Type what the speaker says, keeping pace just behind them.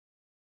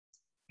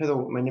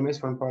Hello, my name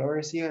is Juan Pablo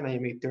Garcia and I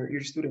am a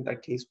third-year student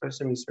at Case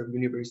Western Reserve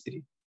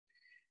University.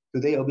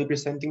 Today I'll be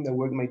presenting the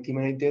work my team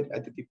and I did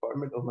at the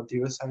Department of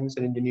Material Science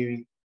and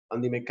Engineering on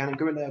the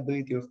mechanical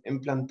reliability of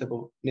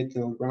implantable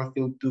Nitinol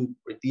brownfield tube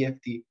or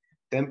DFT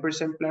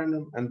 10%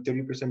 platinum and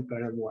 30%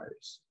 platinum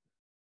wires.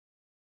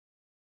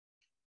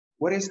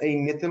 What is a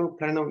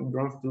Nitinol-platinum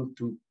brownfield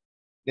tube?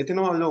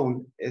 Nitinol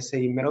alone is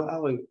a metal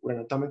alloy with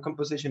an atomic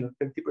composition of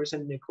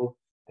 50% nickel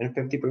and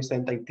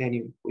 50%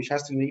 titanium, which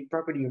has the unique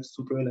property of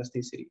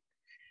superelasticity.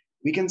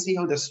 We can see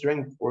how the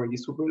strength or the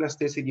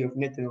superelasticity of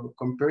nitinol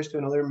compares to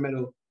another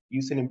metal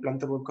used in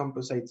implantable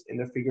composites in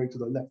the figure to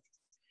the left.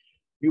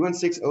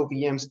 316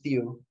 OPM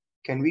steel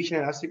can reach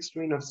an elastic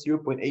strain of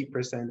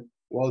 0.8%,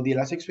 while the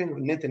elastic strain of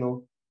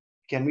nitinol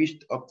can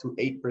reach up to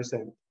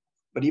 8%.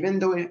 But even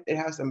though it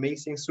has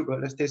amazing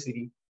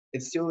superelasticity,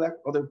 it still lacks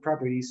other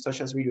properties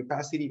such as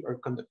radiopacity or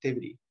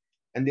conductivity.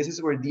 And this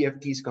is where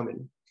DFTs come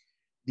in.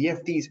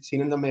 DFTs,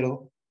 seen in the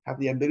middle, have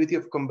the ability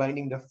of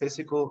combining the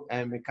physical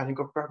and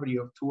mechanical property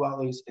of two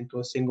alloys into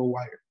a single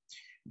wire.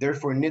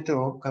 Therefore,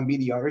 nitinol can be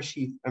the outer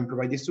sheath and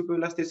provide the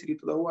superelasticity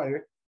to the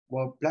wire,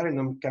 while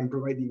platinum can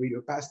provide the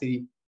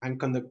radiopacity and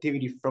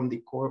conductivity from the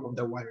core of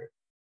the wire.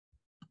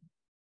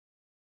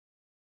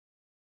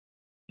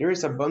 There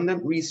is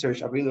abundant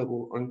research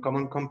available on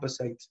common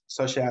composites,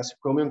 such as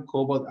chromium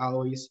cobalt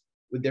alloys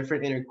with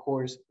different inner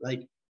cores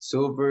like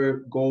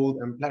silver, gold,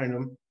 and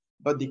platinum,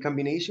 but the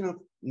combination of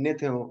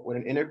nitinol with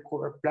an inner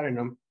core of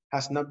platinum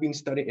has not been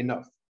studied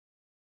enough.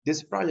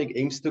 This project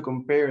aims to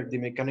compare the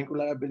mechanical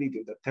reliability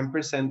of the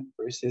 10%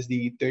 versus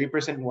the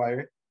 30%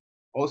 wire,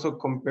 also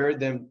compare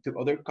them to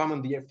other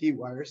common DFT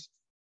wires,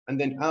 and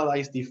then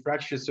analyze the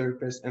fracture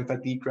surface and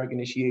fatigue crack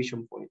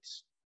initiation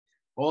points.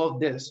 All of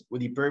this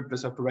with the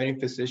purpose of providing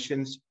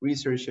physicians,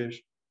 researchers,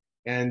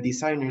 and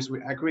designers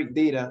with accurate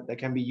data that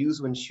can be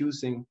used when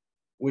choosing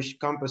which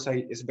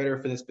composite is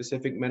better for the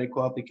specific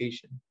medical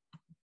application.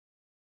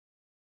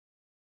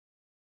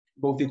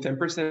 Both the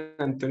 10%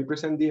 and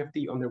 30%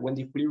 DFT underwent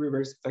the fully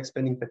reversed flex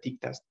bending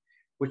fatigue test,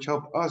 which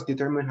helped us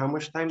determine how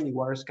much time the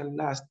wires can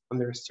last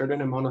under a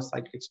certain amount of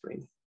cyclic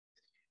strain.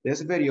 In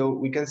this video,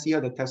 we can see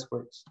how the test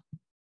works.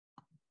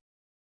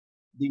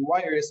 The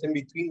wire is in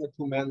between the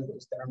two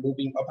manuals that are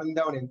moving up and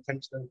down in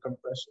tension and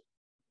compression.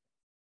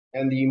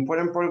 And the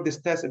important part of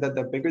this test is that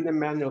the bigger the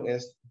manual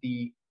is,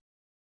 the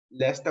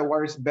less the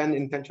wires bend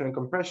in tension and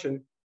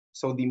compression,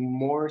 so the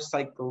more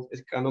cycles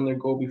it can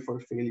undergo before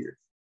failure.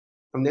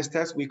 From this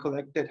test, we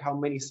collected how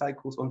many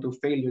cycles until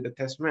failure the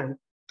test ran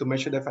to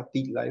measure the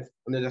fatigue life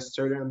under a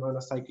certain amount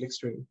of cyclic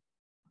strain.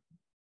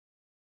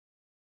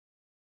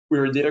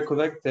 With our data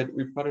collected,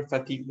 we plotted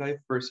fatigue life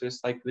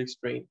versus cyclic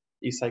strain.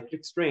 The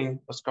cyclic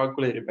strain was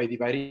calculated by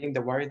dividing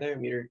the wire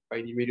diameter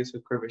by the radius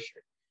of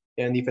curvature,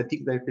 and the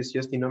fatigue life is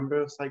just the number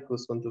of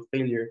cycles until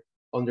failure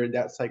under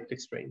that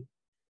cyclic strain.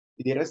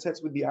 The data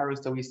sets with the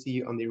arrows that we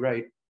see on the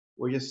right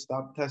were just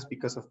stop tests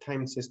because of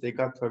time since they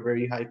got to a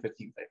very high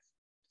fatigue life.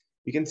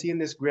 We can see in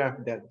this graph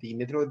that the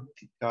Nitinol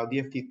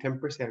DFT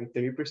 10% and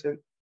 30%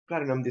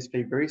 platinum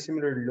display very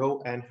similar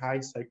low and high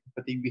cycle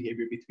fatigue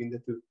behavior between the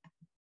two.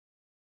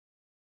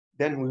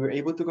 Then we were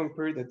able to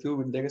compare the two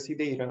with legacy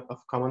data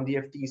of common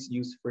DFTs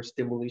used for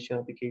stimulation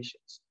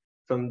applications.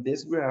 From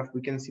this graph,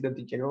 we can see that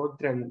the general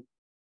trend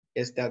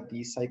is that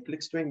the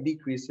cyclic strain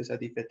decreases as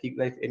the fatigue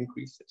life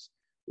increases.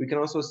 We can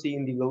also see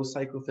in the low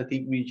cycle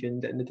fatigue region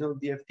that Nitinol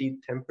DFT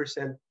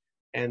 10%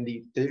 and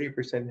the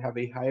 30% have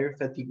a higher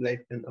fatigue life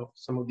than of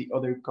some of the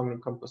other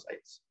common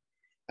composites.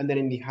 And then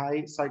in the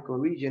high cycle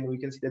region, we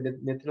can see that the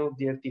Nitinol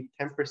DFT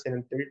 10%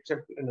 and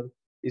 30% platinum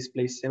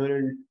display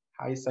similar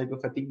high cycle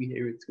fatigue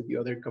behavior to the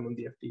other common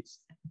DFTs.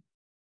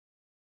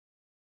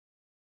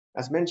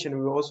 As mentioned,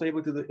 we were also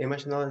able to do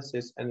image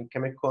analysis and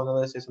chemical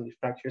analysis on the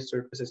fracture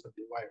surfaces of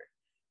the wire.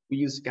 We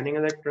use scanning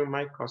electron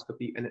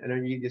microscopy and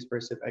energy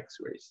dispersive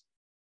X-rays.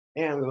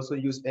 And we also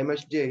use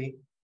MSJ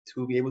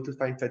to be able to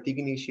find fatigue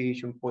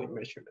initiation point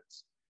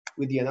measurements.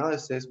 With the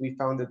analysis, we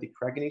found that the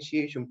crack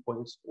initiation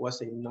points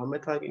was a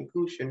non-metallic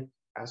inclusion,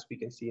 as we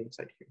can see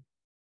inside here.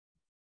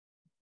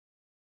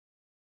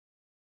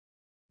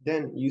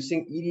 Then,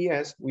 using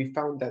EDS, we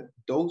found that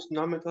those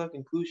non-metallic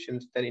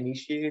inclusions that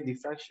initiated the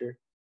fracture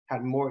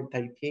had more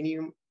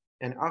titanium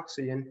and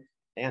oxygen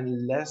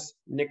and less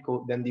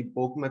nickel than the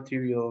bulk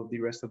material of the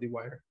rest of the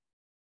wire.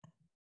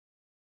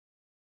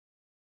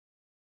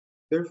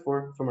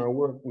 Therefore, from our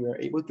work, we are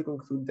able to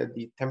conclude that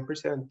the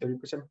 10% and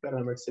 30%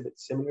 platinum exhibit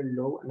similar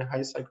low and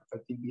high cycle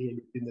fatigue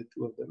behavior between the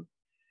two of them.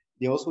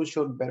 They also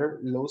showed better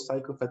low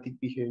cycle fatigue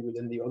behavior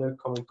than the other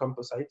common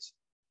composites.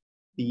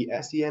 The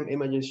SEM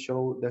images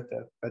show that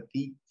the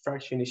fatigue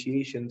fracture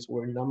initiations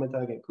were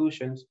non-metallic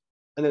inclusions,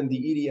 and then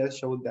the EDS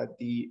showed that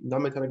the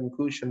non-metallic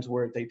inclusions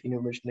were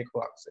titanium-rich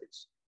nickel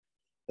oxides.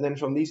 And then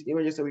from these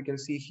images that we can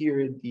see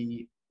here,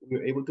 we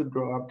were able to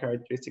draw up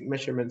characteristic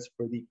measurements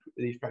for the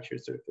fracture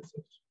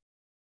surfaces.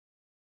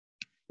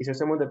 These are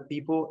some of the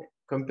people,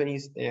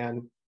 companies,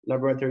 and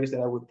laboratories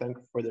that I would thank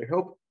for their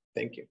help.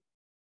 Thank you.